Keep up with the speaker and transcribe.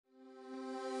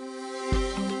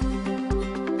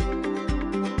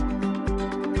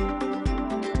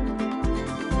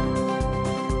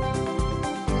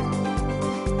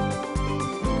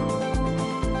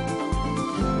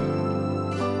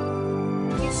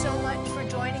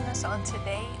joining us on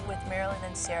Today with Marilyn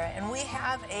and Sarah, and we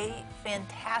have a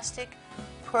fantastic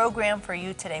program for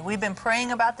you today. We've been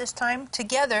praying about this time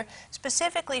together,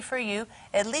 specifically for you,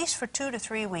 at least for 2 to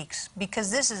 3 weeks,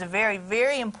 because this is a very,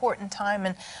 very important time.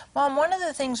 And Mom, one of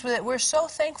the things that we're so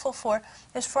thankful for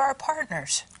is for our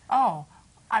partners. Oh,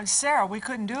 Sarah, we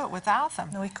couldn't do it without them.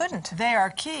 No, we couldn't. They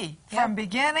are key. Yep. From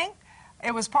beginning,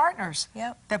 it was partners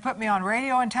that put me on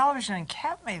radio and television and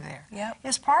kept me there.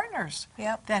 It's partners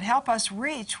that help us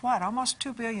reach, what, almost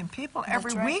 2 billion people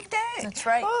every weekday. That's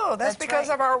right. Oh, that's because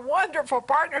of our wonderful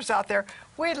partners out there.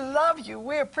 We love you.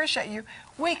 We appreciate you.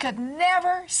 We could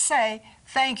never say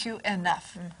thank you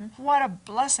enough. What a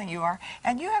blessing you are.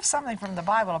 And you have something from the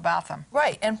Bible about them.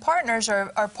 Right, and partners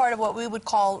are part of what we would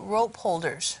call rope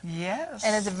holders. Yes.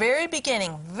 And at the very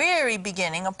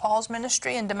beginning of Paul's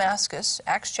ministry in Damascus,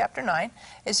 Acts chapter 9,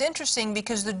 is interesting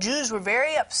because the Jews were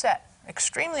very upset,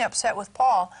 extremely upset with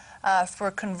Paul for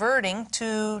converting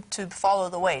to follow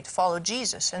the way, to follow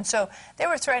Jesus. And so they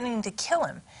were threatening to kill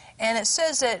him. And it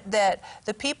says that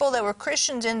the people that were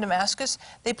Christians in Damascus,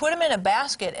 they put him in a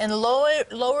basket and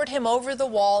lowered him over the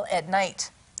wall at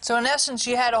night. So in essence,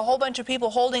 you had a whole bunch of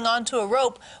people holding onto a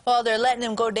rope while they're letting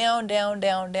him go down, down,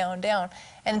 down, down, down.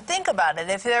 And think about it.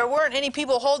 If there weren't any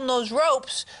people holding those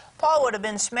ropes, Paul would have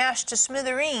been smashed to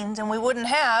smithereens, and we wouldn't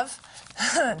have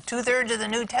 2/3 of the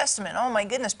New Testament. Oh, my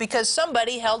goodness, because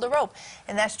somebody held a rope.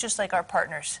 And that's just like our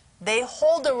partners. They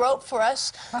hold the rope for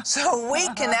us so we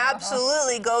can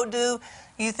absolutely go do,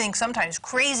 you think sometimes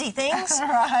crazy things,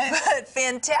 but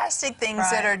fantastic things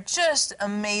that are just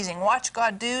amazing. Watch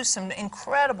God do some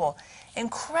incredible,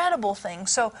 incredible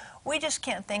things. So we just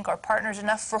can't thank our partners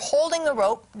enough for holding the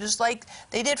rope, just like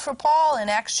they did for Paul in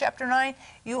Acts chapter 9.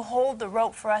 You hold the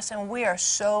rope for us, and we are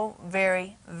so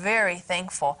very, very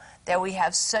thankful that we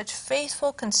have such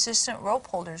faithful, consistent rope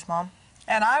holders, Mom.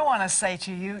 And I want to say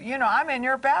to you, you know, I'm in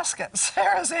your basket.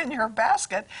 Sarah's in your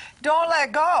basket. Don't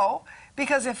let go,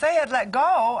 because if they had let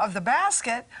go of the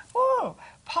basket, whoo,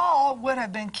 Paul would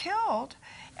have been killed,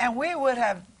 and we would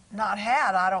have not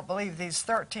had, I don't believe, these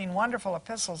 13 wonderful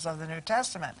epistles of the New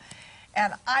Testament.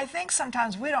 And I think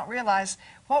sometimes we don't realize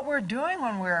what we're doing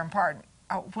when we're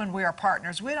when we are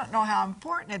partners. We don't know how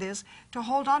important it is to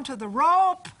hold on to the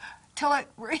rope till it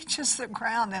reaches the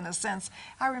ground, in a sense.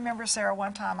 I remember, Sarah,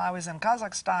 one time I was in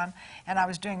Kazakhstan, and I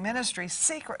was doing ministry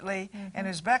secretly in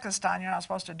Uzbekistan. You're not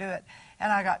supposed to do it.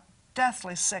 And I got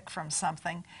deathly sick from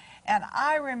something. And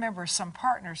I remember some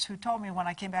partners who told me when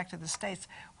I came back to the States,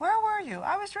 "Where were you?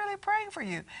 I was really praying for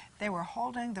you." They were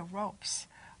holding the ropes.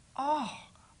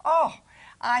 Oh,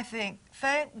 I think,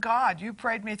 thank God you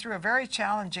prayed me through a very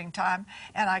challenging time,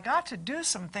 and I got to do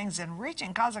some things in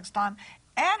reaching Kazakhstan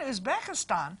and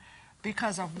Uzbekistan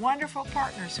because of wonderful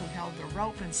partners who held the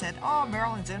rope and said, "Oh,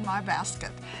 Marilyn's in my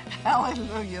basket."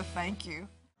 Hallelujah, thank you.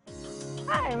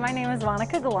 Hi, my name is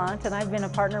Monica Gallant, and I've been a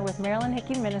partner with Marilyn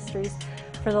Hickey Ministries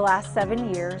for the last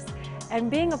 7 years. And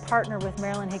being a partner with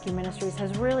Marilyn Hickey Ministries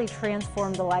has really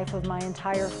transformed the life of my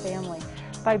entire family.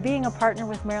 By being a partner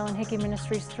with Marilyn Hickey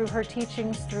Ministries, through her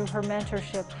teachings, through her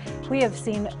mentorship, we have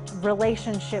seen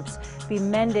relationships be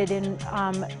mended and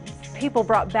people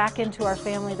brought back into our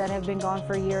family that have been gone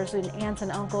for years, and aunts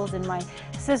and uncles, and my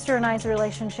sister and I's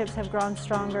relationships have grown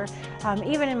stronger.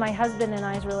 Even in my husband and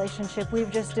I's relationship, we've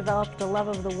just developed the love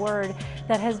of the Word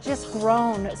that has just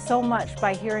grown so much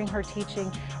by hearing her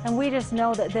teaching. And we just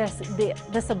know that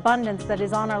this abundance that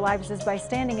is on our lives is by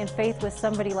standing in faith with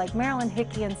somebody like Marilyn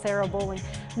Hickey and Sarah Bowling,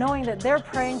 knowing that they're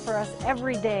praying for us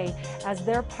every day as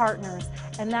their partners,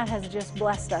 and that has just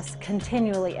blessed us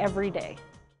continually every day.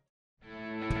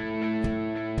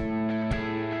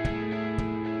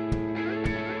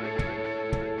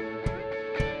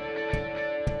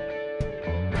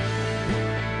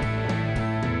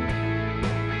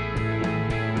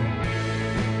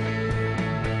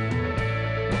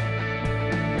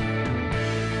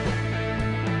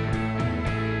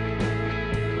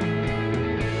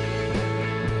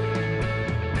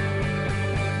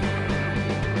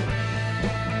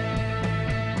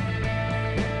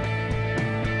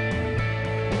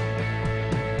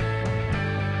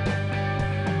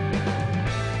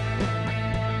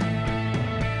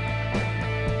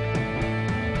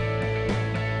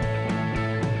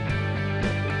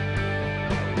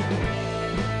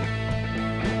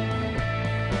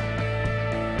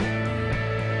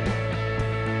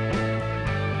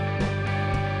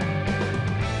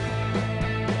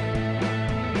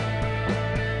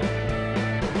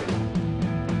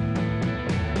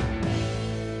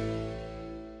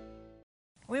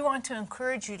 want to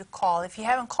encourage you to call. If you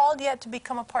haven't called yet to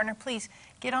become a partner, please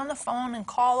get on the phone and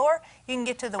call, or you can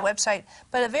get to the website.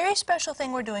 But a very special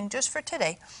thing we're doing just for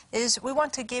today is we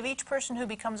want to give each person who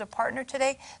becomes a partner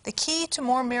today the key to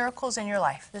more miracles in your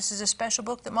life. This is a special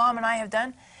book that Mom and I have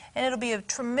done, and it'll be a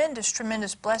tremendous,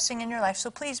 tremendous blessing in your life. So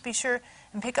please be sure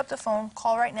and pick up the phone,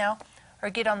 call right now, or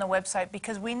get on the website,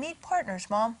 because we need partners,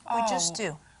 Mom. We just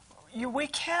do. We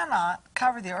cannot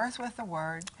cover the earth with the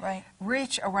Word, Right.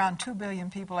 reach around 2 billion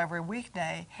people every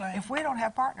weekday, Right. if we don't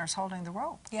have partners holding the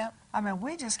rope. Yeah, I mean,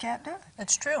 we just can't do it.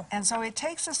 that's true. And so it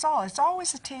takes us all. It's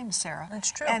always a team, Sarah.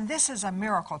 That's true. And this is a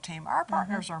miracle team. Our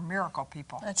partners are miracle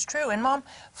people. That's true. And Mom,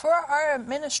 for our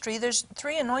ministry, there's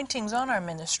 3 anointings on our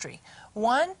ministry.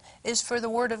 One is for the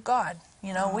Word of God.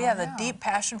 You know, we have a deep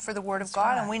passion for the Word of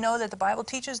God, and we know that the Bible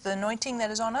teaches the anointing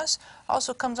that is on us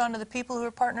also comes onto the people who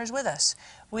are partners with us.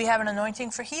 We have an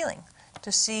anointing for healing,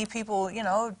 to see people, you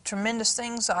know, tremendous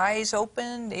things, eyes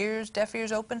open, ears, deaf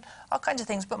ears open, all kinds of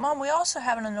things. But Mom, we also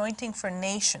have an anointing for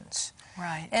nations.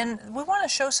 Right. And we want to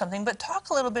show something, but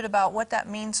talk a little bit about what that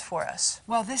means for us.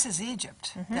 Well, this is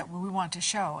Egypt that we want to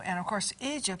show. And of course,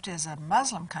 Egypt is a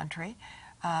Muslim country,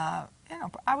 you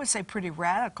know, I would say pretty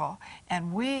radical.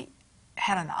 And we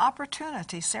had an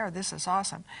opportunity, Sarah, this is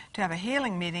awesome, to have a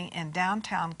healing meeting in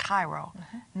downtown Cairo,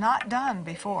 not done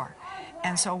before.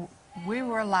 And so we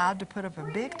were allowed to put up a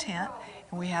big tent,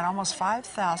 and we had almost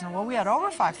 5,000. Well, we had over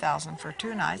 5,000 for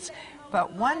 2 nights.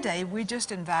 But one day, we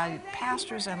just invited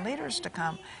pastors and leaders to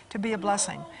come to be a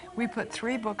blessing. We put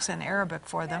 3 books in Arabic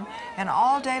for them, and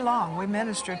all day long we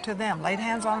ministered to them, laid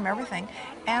hands on them, everything,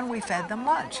 and we fed them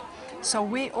lunch. So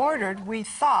we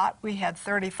thought we had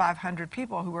 3,500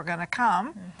 people who were going to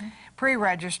come,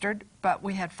 pre-registered, but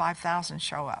we had 5,000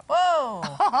 show up.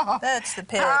 Whoa, that's the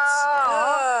pits.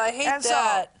 Oh, I hate and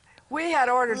that. So we had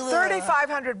ordered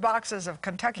 3,500 boxes of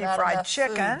Kentucky Not Fried enough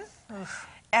Chicken,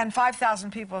 and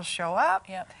 5,000 people show up.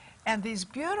 Yep. And these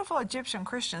beautiful Egyptian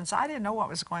Christians, I didn't know what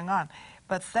was going on,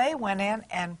 but they went in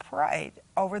and prayed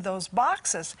over those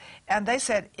boxes. And they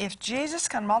said, if Jesus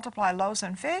can multiply loaves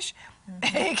and fish,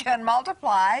 he can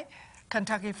multiply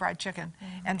Kentucky Fried Chicken.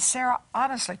 And Sarah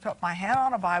honestly put my hand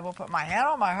on a Bible, put my hand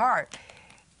on my heart.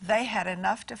 They had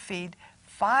enough to feed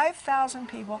 5,000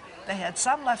 people. They had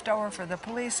some left over for the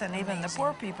police and even the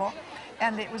poor people.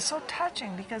 And it was so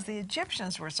touching because the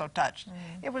Egyptians were so touched.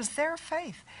 It was their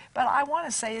faith. But I want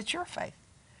to say it's your faith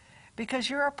because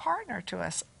you're a partner to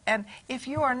us. And if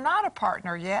you are not a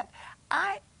partner yet,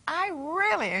 I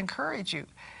really encourage you,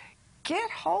 get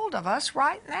hold of us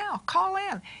right now. Call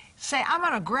in. Say, I'm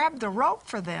going to grab the rope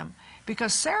for them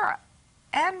because Sarah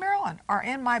and Marilyn are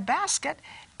in my basket.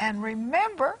 And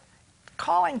remember,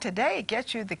 calling today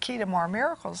gets you the key to more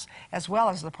miracles as well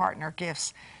as the partner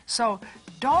gifts. So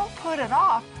don't put it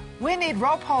off. We need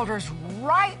rope holders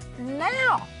right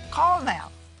now. Call now.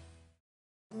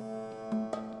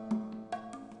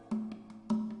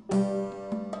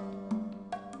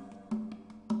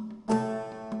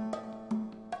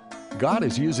 God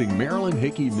is using Marilyn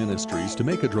Hickey Ministries to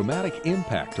make a dramatic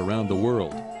impact around the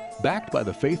world. Backed by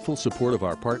the faithful support of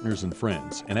our partners and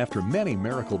friends, and after many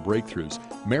miracle breakthroughs,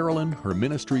 Marilyn, her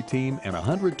ministry team, and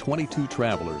 122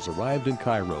 travelers arrived in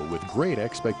Cairo with great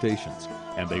expectations,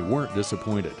 and they weren't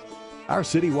disappointed. Our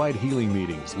citywide healing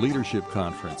meetings, leadership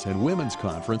conference, and women's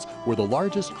conference were the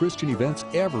largest Christian events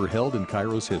ever held in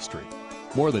Cairo's history.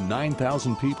 More than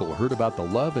 9,000 people heard about the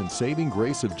love and saving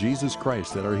grace of Jesus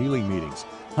Christ at our healing meetings.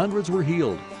 Hundreds were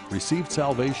healed, received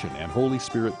salvation and Holy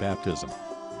Spirit baptism.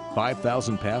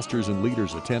 5,000 pastors and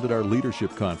leaders attended our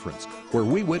leadership conference, where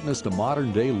we witnessed a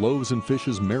modern-day loaves and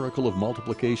fishes miracle of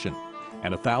multiplication,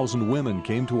 and 1,000 women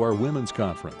came to our women's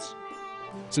conference.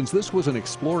 Since this was an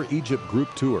Explore Egypt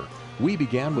group tour, we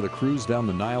began with a cruise down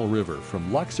the Nile River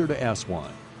from Luxor to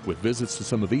Aswan, with visits to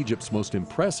some of Egypt's most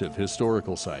impressive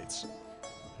historical sites.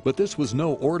 But this was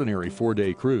no ordinary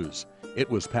 4-day cruise. It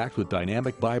was packed with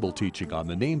dynamic Bible teaching on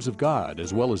the names of God,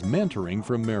 as well as mentoring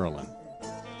from Marilyn.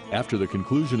 After the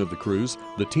conclusion of the cruise,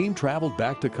 the team traveled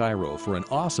back to Cairo for an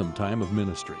awesome time of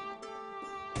ministry.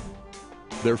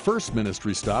 Their first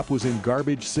ministry stop was in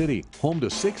Garbage City, home to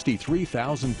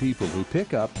 63,000 people who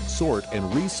pick up, sort, and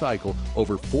recycle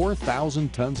over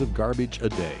 4,000 tons of garbage a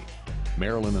day.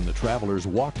 Marilyn and the travelers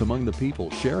walked among the people,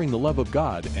 sharing the love of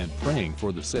God and praying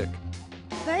for the sick.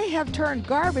 They have turned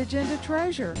garbage into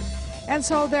treasure. And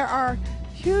so there are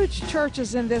huge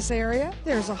churches in this area.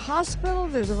 There's a hospital,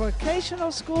 there's a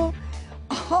vocational school,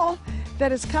 all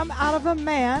that has come out of a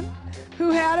man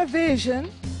who had a vision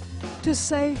to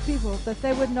save people, that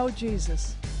they would know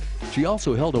Jesus. She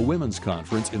also held a women's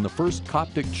conference in the first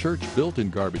Coptic church built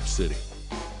in Garbage City.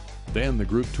 Then the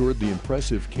group toured the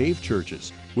impressive cave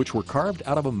churches, which were carved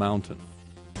out of a mountain.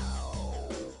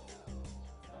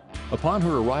 Upon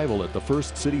her arrival at the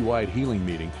first citywide healing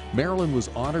meeting, Marilyn was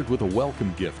honored with a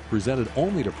welcome gift presented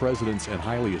only to presidents and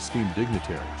highly esteemed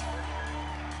dignitaries.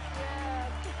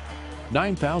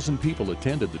 9,000 people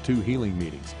attended the 2 healing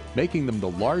meetings, making them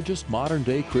the largest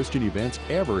modern-day Christian events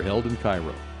ever held in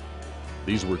Cairo.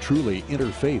 These were truly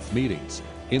interfaith meetings.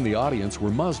 In the audience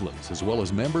were Muslims as well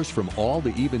as members from all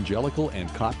the evangelical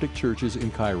and Coptic churches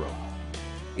in Cairo.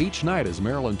 Each night, as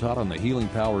Marilyn taught on the healing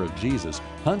power of Jesus,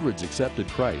 hundreds accepted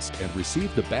Christ and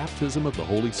received the baptism of the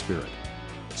Holy Spirit.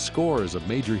 Scores of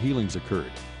major healings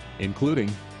occurred, including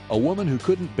a woman who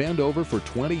couldn't bend over for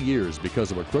 20 years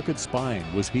because of a crooked spine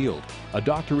was healed. A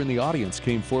doctor in the audience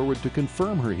came forward to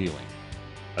confirm her healing.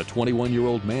 A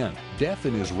 21-year-old man, deaf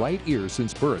in his right ear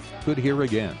since birth, could hear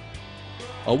again.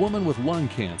 A woman with lung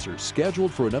cancer,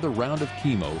 scheduled for another round of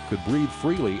chemo, could breathe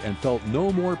freely and felt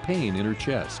no more pain in her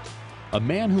chest. A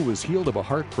man who was healed of a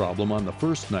heart problem on the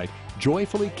first night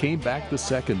joyfully came back the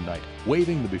second night,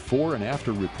 waving the before and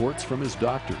after reports from his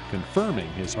doctor, confirming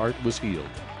his heart was healed.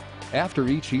 After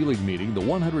each healing meeting, the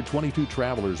 122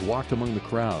 travelers walked among the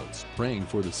crowds, praying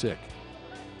for the sick.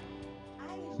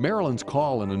 Marilyn's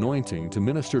call and anointing to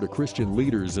minister to Christian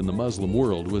leaders in the Muslim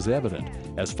world was evident,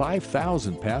 as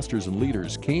 5,000 pastors and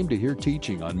leaders came to hear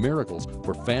teaching on miracles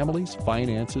for families,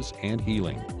 finances, and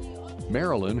healing.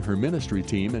 Marilyn, her ministry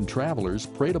team, and travelers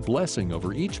prayed a blessing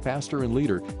over each pastor and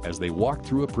leader as they walked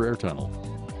through a prayer tunnel.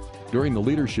 During the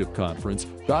leadership conference,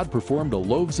 God performed a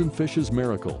loaves and fishes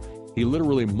miracle. He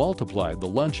literally multiplied the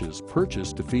lunches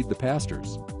purchased to feed the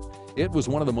pastors. It was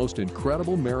one of the most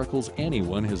incredible miracles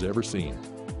anyone has ever seen.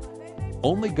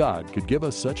 Only God could give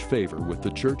us such favor with the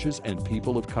churches and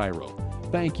people of Cairo.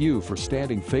 Thank you for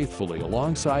standing faithfully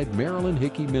alongside Marilyn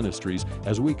Hickey Ministries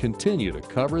as we continue to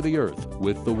cover the earth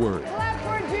with the Word. Clap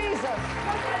for Jesus.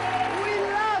 We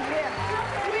love him.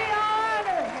 We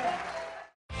honor him.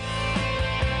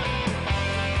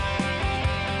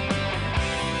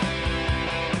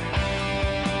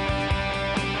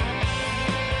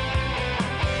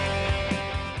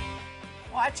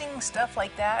 Watching stuff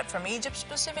like that from Egypt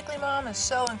specifically, Mom, is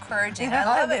so encouraging. Yeah,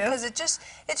 I love it it is. because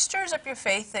it stirs up your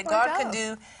faith that Well, it God can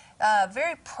does. do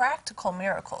very practical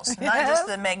miracles, not just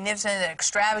the magnificent and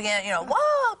extravagant,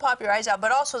 whoa, pop your eyes out,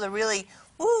 but also the really,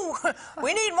 woo,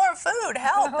 we need more food,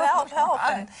 help, help, help.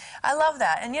 Right. And I love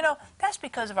that. And that's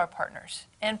because of our partners.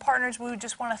 And partners, we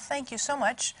just want to thank you so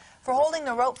much for holding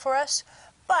the rope for us.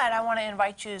 But I want to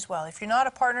invite you as well. If you're not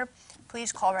a partner,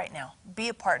 please call right now. Be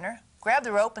a partner. Grab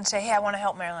the rope and say, hey, I want to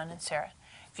help Marilyn and Sarah.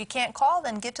 If you can't call,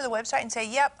 then get to the website and say,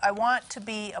 yep, I want to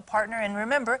be a partner. And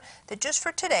remember that just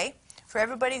for today, for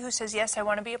everybody who says, yes, I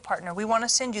want to be a partner, we want to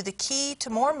send you the key to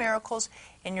more miracles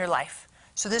in your life.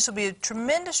 So this will be a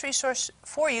tremendous resource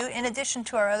for you in addition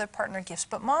to our other partner gifts.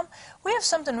 But, Mom, we have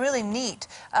something really neat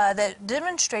that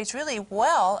demonstrates really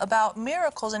well about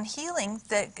miracles and healing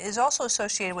that is also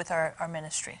associated with our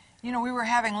ministry. We were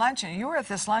having luncheon. You were at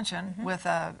this luncheon with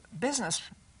a business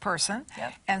person.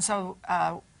 Yep. And so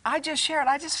I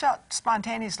just felt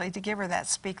spontaneously to give her that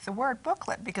Speak the Word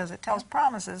booklet because it tells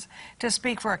promises to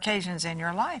speak for occasions in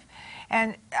your life.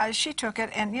 And she took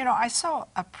it, and I so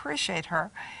appreciate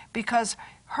her because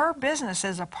her business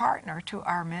is a partner to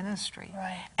our ministry.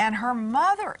 Right. And her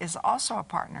mother is also a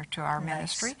partner to our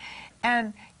ministry.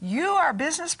 And you are a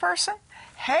business person?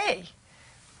 Hey,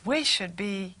 we should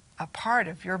be a part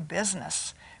of your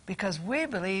business, because we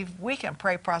believe we can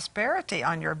pray prosperity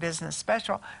on your business,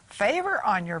 special favor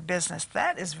on your business.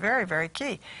 That is very, very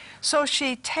key. So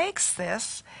she takes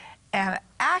this and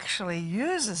actually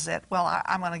uses it. Well,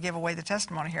 I'm going to give away the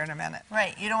testimony here in a minute.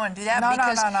 Right, you don't want to do that No,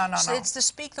 because no. it's the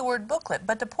Speak the Word booklet.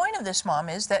 But the point of this, Mom,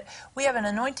 is that we have an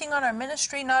anointing on our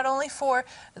ministry not only for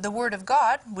the Word of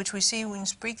God, which we see when we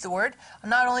speak the Word,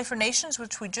 not only for nations,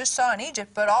 which we just saw in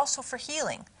Egypt, but also for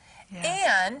healing.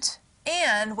 Yes.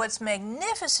 And what's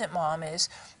magnificent, Mom, is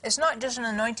it's not just an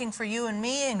anointing for you and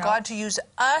me and God to use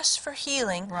us for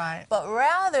healing, Right. but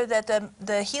rather that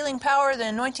the healing power, the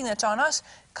anointing that's on us,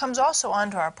 comes also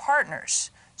onto our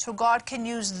partners. So God can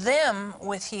use them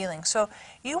with healing. So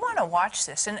you want to watch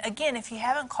this. And again, if you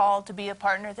haven't called to be a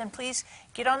partner, then please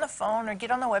get on the phone or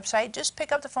get on the website. Just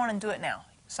pick up the phone and do it now.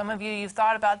 Some of you, you've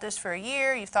thought about this for a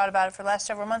year. You've thought about it for the last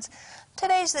several months.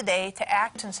 Today's the day to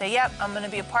act and say, yep, I'm going to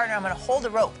be a partner. I'm going to hold the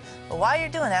rope. But while you're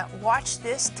doing that, watch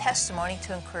this testimony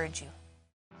to encourage you.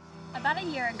 About a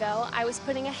year ago, I was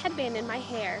putting a headband in my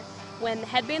hair when the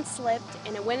headband slipped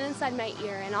and it went inside my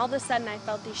ear, and all of a sudden I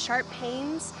felt these sharp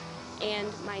pains and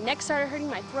my neck started hurting,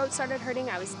 my throat started hurting,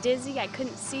 I was dizzy, I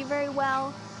couldn't see very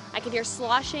well, I could hear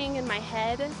sloshing in my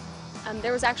head,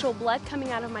 there was actual blood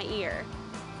coming out of my ear.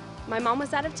 my mom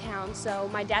was out of town, so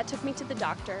my dad took me to the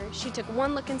doctor. She took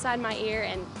one look inside my ear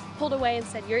and pulled away and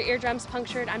said, "Your eardrum's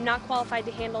punctured. I'm not qualified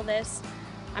to handle this.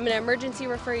 I'm going to emergency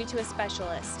refer you to a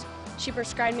specialist." She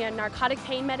prescribed me a narcotic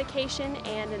pain medication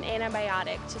and an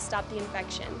antibiotic to stop the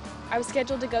infection. I was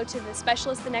scheduled to go to the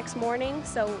specialist the next morning,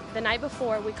 so the night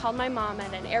before we called my mom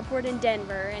at an airport in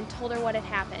Denver and told her what had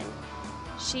happened.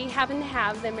 She happened to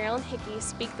have the Marilyn Hickey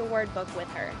Speak the Word book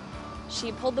with her.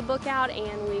 She pulled the book out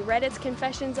and we read its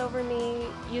confessions over me,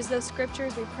 used those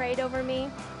scriptures, we prayed over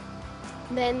me.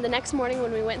 Then the next morning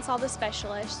when we went and saw the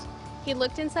specialist, he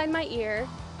looked inside my ear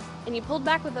and he pulled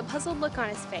back with a puzzled look on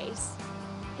his face.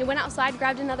 He went outside,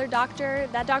 grabbed another doctor.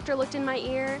 That doctor looked in my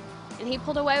ear and he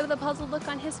pulled away with a puzzled look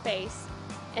on his face.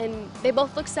 And they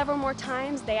both looked several more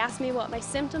times. They asked me what my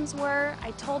symptoms were.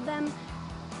 I told them.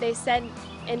 They said,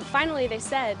 and finally they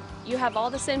said, "You have all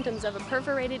the symptoms of a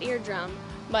perforated eardrum,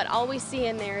 but all we see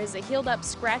in there is a healed up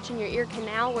scratch in your ear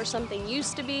canal where something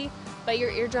used to be, but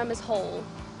your eardrum is whole."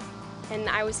 And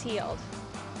I was healed.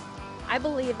 I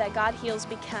believe that God heals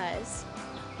because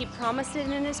He promised it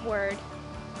in His Word.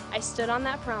 I stood on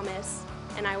that promise,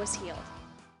 and I was healed.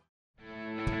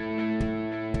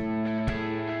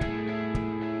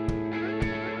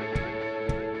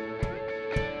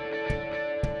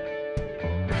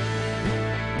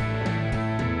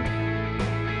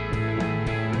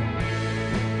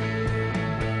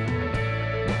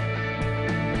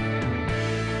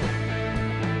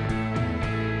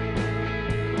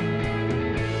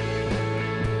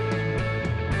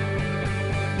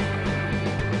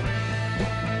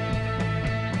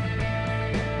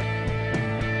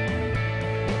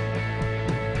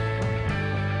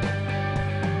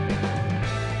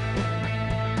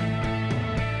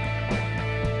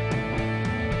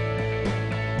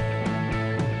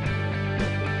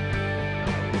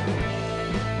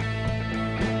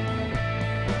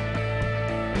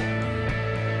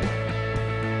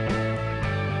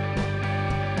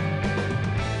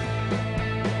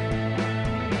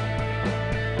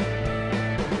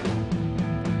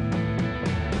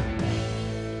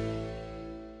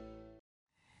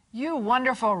 You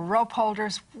wonderful rope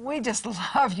holders, we just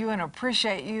love you and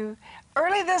appreciate you.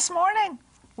 Early this morning,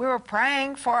 we were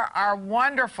praying for our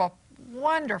wonderful,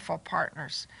 wonderful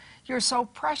partners. You're so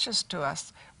precious to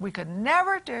us. We could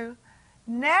never do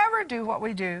what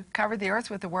we do, cover the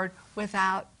earth with the Word,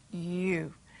 without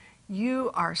you. You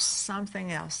are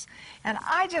something else. And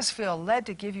I just feel led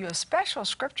to give you a special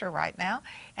scripture right now,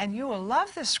 and you will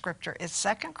love this scripture. It's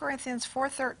 2 Corinthians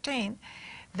 4:13.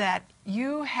 That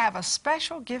you have a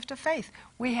special gift of faith.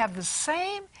 We have the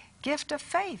same gift of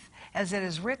faith. As it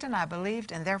is written, I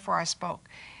believed, and therefore I spoke.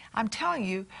 I'm telling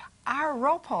you, our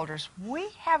rope holders, we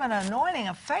have an anointing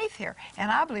of faith here,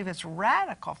 and I believe it's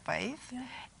radical faith. Yeah.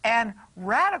 And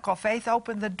radical faith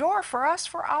opened the door for us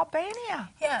for Albania.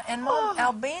 Yeah, and Mom,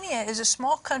 Albania is a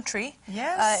small country.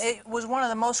 Yes. It was one of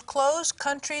the most closed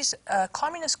countries,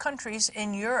 communist countries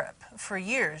in Europe for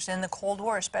years, in the Cold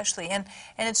War especially. And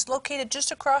it's located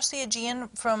just across the Aegean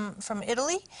from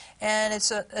Italy, and it's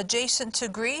adjacent to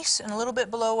Greece and a little bit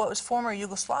below what was former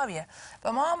Yugoslavia.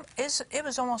 But Mom, it's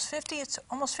almost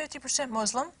 50%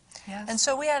 Muslim. Yes. And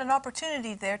so we had an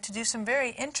opportunity there to do some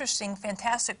very interesting,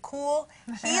 fantastic, cool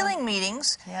healing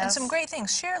meetings and some great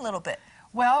things. Share a little bit.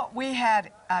 Well, we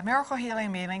had miracle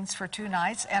healing meetings for 2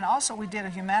 nights, and also we did a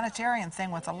humanitarian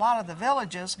thing with a lot of the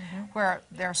villages where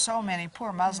there are so many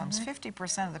poor Muslims.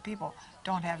 50% of the people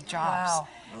don't have jobs. Wow.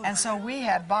 And so we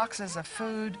had boxes of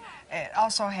food. It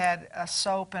also had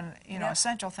soap and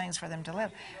essential things for them to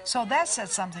live. So that said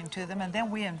something to them, and then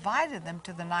we invited them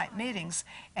to the night meetings,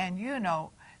 and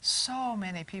so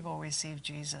many people received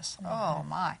Jesus. Oh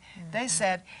my. They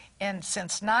said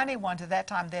since 91 to that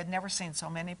time, they had never seen so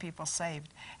many people saved.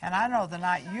 And I know the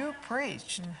night you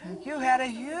preached, you had a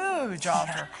huge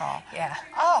altar call. Yeah.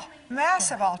 Oh,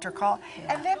 massive altar call.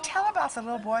 And then tell about the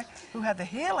little boy who had the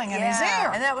healing in his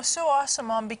ear. And that was so awesome,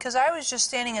 Mom, because I was just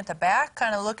standing at the back,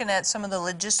 kind of looking at some of the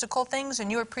logistical things,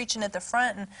 and you were preaching at the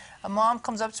front, and a mom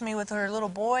comes up to me with her little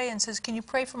boy and says, "Can you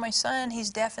pray for my son?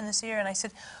 He's deaf in this ear." And I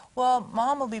said, "Well,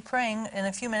 Mom will be praying in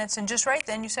a few minutes." And just right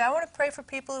then, you say, "I want to pray for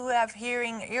people who have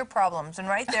hearing ear problems." And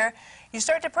right there, you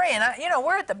start to pray. And,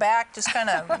 we're at the back just kind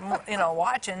of,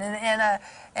 watching.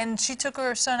 And she took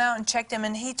her son out and checked him,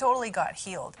 and he totally got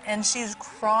healed. And she was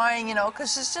crying,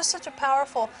 because it's just such a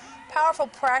powerful,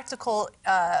 practical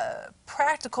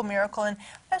miracle. And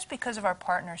that's because of our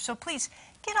partners. So please,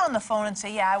 get on the phone and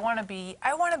say, "Yeah, I want to be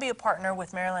a partner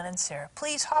with Marilyn and Sarah."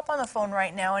 Please hop on the phone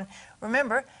right now. And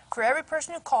remember, for every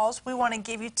person who calls, we want to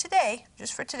give you today,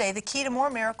 just for today, the key to more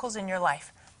miracles in your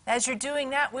life. As you're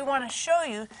doing that, we want to show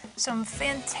you some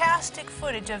fantastic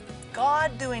footage of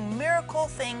God doing miracle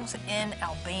things in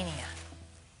Albania.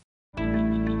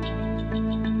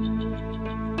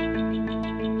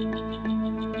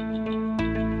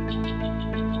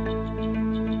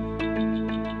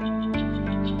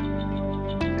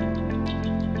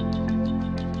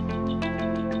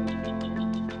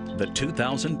 The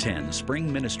 2010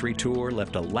 Spring Ministry Tour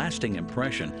left a lasting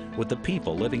impression with the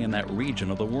people living in that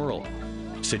region of the world.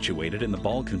 Situated in the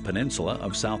Balkan Peninsula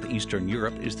of southeastern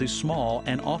Europe is the small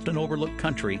and often overlooked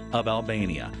country of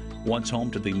Albania, once home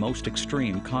to the most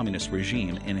extreme communist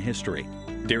regime in history.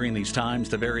 During these times,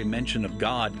 the very mention of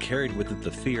God carried with it the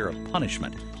fear of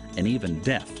punishment and even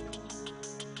death.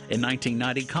 In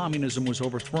 1990, communism was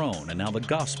overthrown, and now the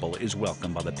gospel is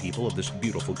welcomed by the people of this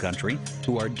beautiful country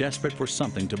who are desperate for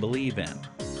something to believe in.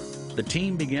 The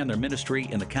team began their ministry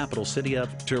in the capital city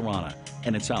of Tirana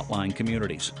and its outlying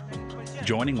communities.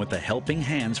 Joining with the Helping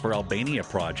Hands for Albania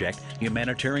project,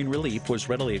 humanitarian relief was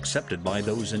readily accepted by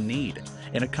those in need.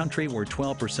 In a country where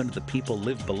 12% of the people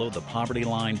live below the poverty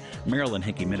line, Marilyn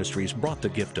Hickey Ministries brought the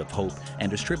gift of hope and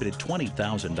distributed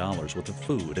 $20,000 worth of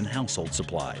food and household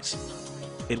supplies.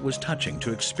 It was touching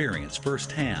to experience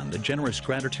firsthand the generous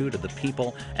gratitude of the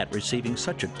people at receiving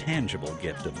such a tangible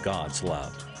gift of God's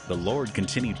love. The Lord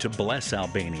continued to bless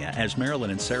Albania as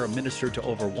Marilyn and Sarah ministered to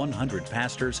over 100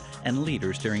 pastors and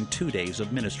leaders during 2 days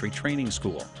of ministry training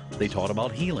school. They taught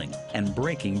about healing and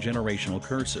breaking generational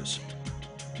curses.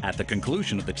 At the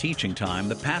conclusion of the teaching time,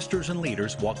 the pastors and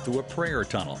leaders walked through a prayer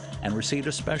tunnel and received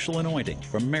a special anointing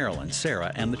from Marilyn,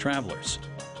 Sarah, and the travelers.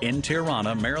 In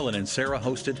Tirana, Marilyn and Sarah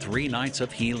hosted 3 nights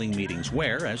of healing meetings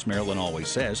where, as Marilyn always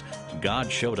says,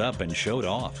 God showed up and showed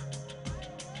off.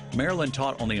 Marilyn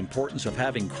taught on the importance of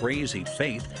having crazy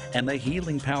faith and the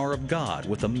healing power of God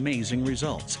with amazing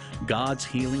results. God's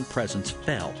healing presence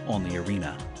fell on the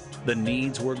arena. The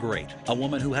needs were great. A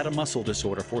woman who had a muscle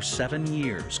disorder for 7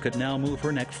 years could now move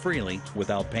her neck freely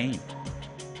without pain.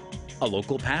 A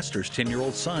local pastor's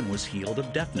 10-year-old son was healed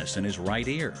of deafness in his right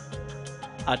ear.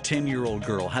 A 10-year-old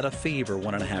girl had a fever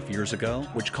 1.5 years ago,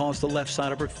 which caused the left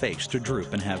side of her face to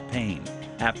droop and have pain.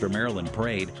 After Marilyn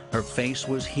prayed, her face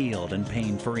was healed and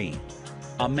pain-free.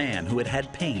 A man who had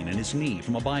had pain in his knee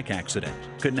from a bike accident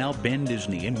could now bend his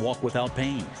knee and walk without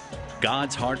pain.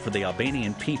 God's heart for the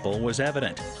Albanian people was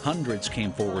evident. Hundreds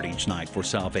came forward each night for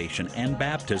salvation and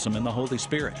baptism in the Holy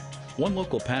Spirit. One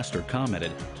local pastor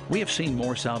commented, "We have seen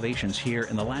more salvations here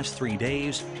in the last 3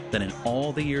 days than in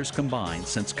all the years combined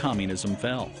since communism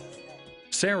fell."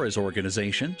 Sarah's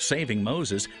organization, Saving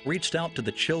Moses, reached out to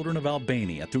the children of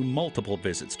Albania through multiple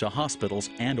visits to hospitals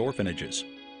and orphanages.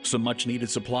 Some much-needed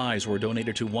supplies were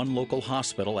donated to one local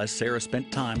hospital as Sarah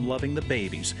spent time loving the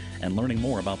babies and learning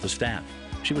more about the staff.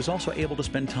 She was also able to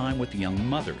spend time with the young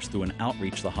mothers through an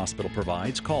outreach the hospital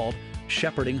provides called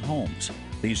Shepherding Homes.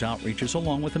 These outreaches,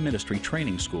 along with a ministry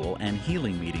training school and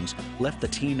healing meetings, left the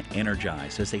team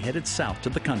energized as they headed south to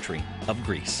the country of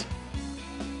Greece.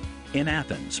 In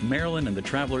Athens, Marilyn and the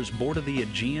travelers boarded the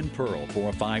Aegean Pearl for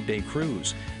a 5-day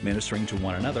cruise. Ministering to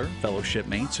one another, fellow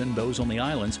shipmates, and those on the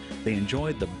islands, they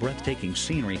enjoyed the breathtaking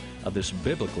scenery of this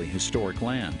biblically historic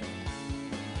land.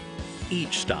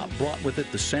 Each stop brought with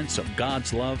it the sense of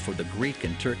God's love for the Greek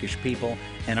and Turkish people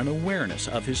and an awareness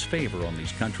of His favor on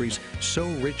these countries so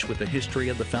rich with the history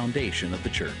of the foundation of the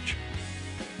church.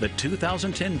 The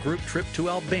 2010 group trip to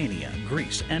Albania,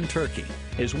 Greece, and Turkey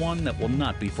is one that will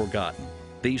not be forgotten.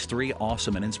 These 3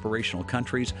 awesome and inspirational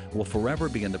countries will forever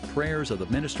be in the prayers of the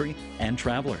ministry and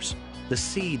travelers. The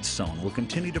seed sown will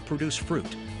continue to produce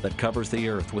fruit that covers the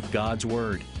earth with God's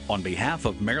Word. On behalf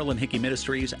of Marilyn Hickey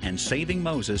Ministries and Saving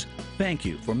Moses, thank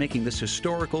you for making this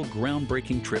historical,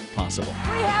 groundbreaking trip possible.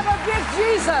 We have a big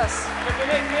Jesus.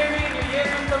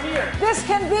 This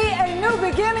can be a new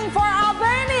beginning for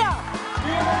Albania.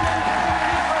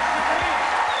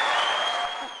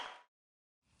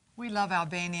 We love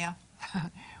Albania.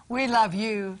 We love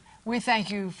you. We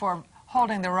thank you for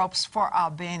holding the ropes for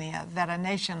Albania, that a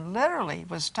nation literally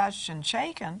was touched and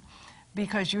shaken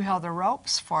because you held the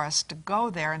ropes for us to go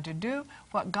there and to do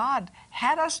what God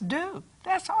had us do.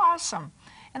 That's awesome.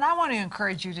 And I want to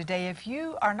encourage you today, if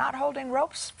you are not holding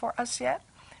ropes for us yet,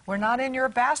 we're not in your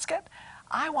basket,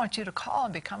 I want you to call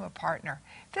and become a partner.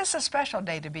 This is a special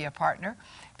day to be a partner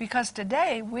because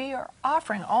today we are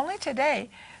offering, only today,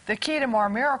 the key to more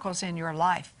miracles in your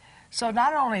life. So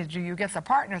not only do you get the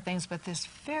partner things, but this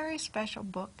very special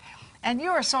book. And you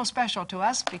are so special to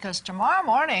us because tomorrow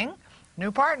morning, new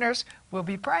partners will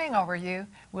be praying over you.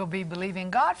 We'll be believing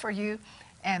God for you.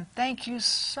 And thank you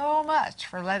so much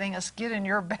for letting us get in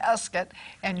your basket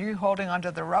and you holding onto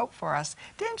the rope for us.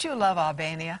 Didn't you love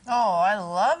Albania? Oh, I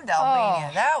loved Albania.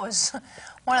 Oh. That was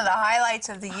one of the highlights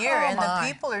of the year, Oh, and the my.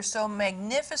 people are so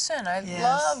magnificent. I Yes.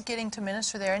 love getting to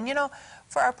minister there. And you know,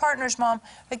 for our partners, Mom,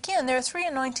 again, there are 3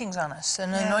 anointings on us. An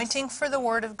Yes. anointing for the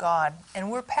Word of God,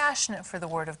 and we're passionate for the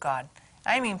Word of God.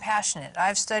 I mean passionate.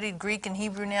 I've studied Greek and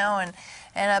Hebrew now,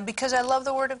 and because I love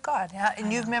the Word of God.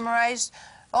 And you've memorized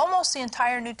almost the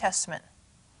entire New Testament.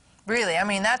 Really, I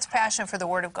mean, that's passion for the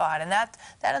Word of God. And that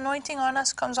anointing on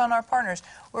us comes on our partners.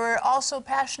 We're also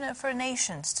passionate for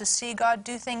nations, to see God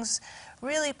do things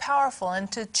really powerful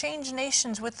and to change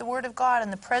nations with the Word of God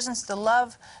and the presence, the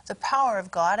love, the power of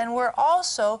God. And we're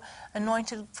also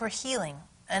anointed for healing.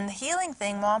 And the healing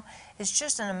thing, Mom, is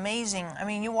just an amazing, I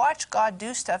mean, you watch God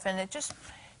do stuff and it just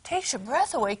takes your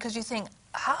breath away because you think,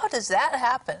 how does that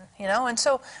happen? You know, and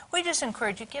so we just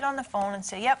encourage you, get on the phone and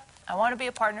say, yep, I want to be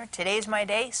a partner. Today's my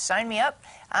day. Sign me up.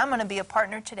 I'm going to be a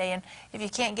partner today. And if you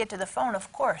can't get to the phone,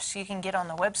 of course, you can get on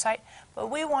the website.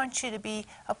 But we want you to be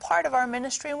a part of our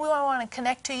ministry, and we want to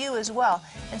connect to you as well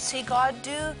and see God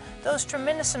do those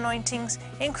tremendous anointings,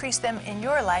 increase them in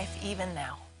your life even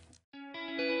now.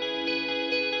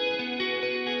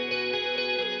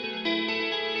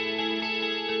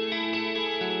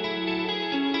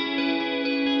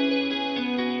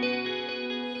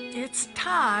 It's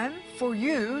time for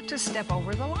you to step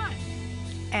over the line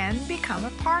and become a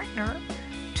partner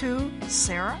to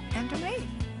Sarah and to me,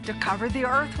 to cover the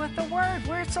earth with the Word.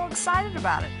 We're so excited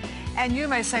about it. And you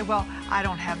may say, well, I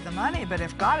don't have the money, but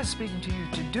if God is speaking to you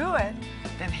to do it,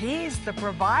 then He's the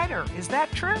provider. Is that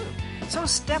true? So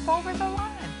step over the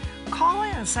line. Call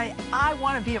in and say, I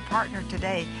want to be a partner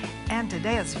today. And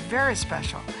today is very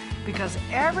special because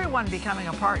everyone becoming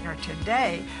a partner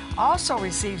today also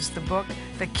receives the book,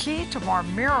 The Key to More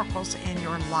Miracles in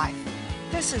Your Life.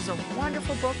 This is a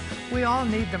wonderful book. We all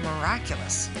need the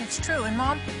miraculous. It's true. And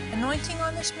Mom, anointing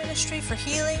on this ministry for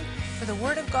healing, for the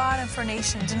Word of God, and for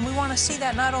nations. And we want to see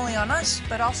that not only on us,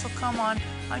 but also come on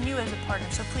you as a partner.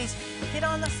 So please, get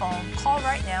on the phone. Call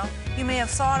right now. You may have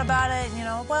thought about it, you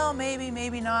know, well, maybe,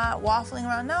 maybe not, waffling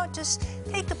around. No, just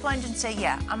take the plunge and say,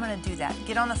 yeah, I'm going to do that.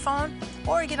 Get on the phone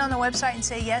or get on the website and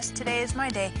say, yes, today is my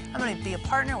day. I'm going to be a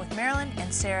partner with Marilyn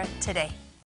and Sarah today.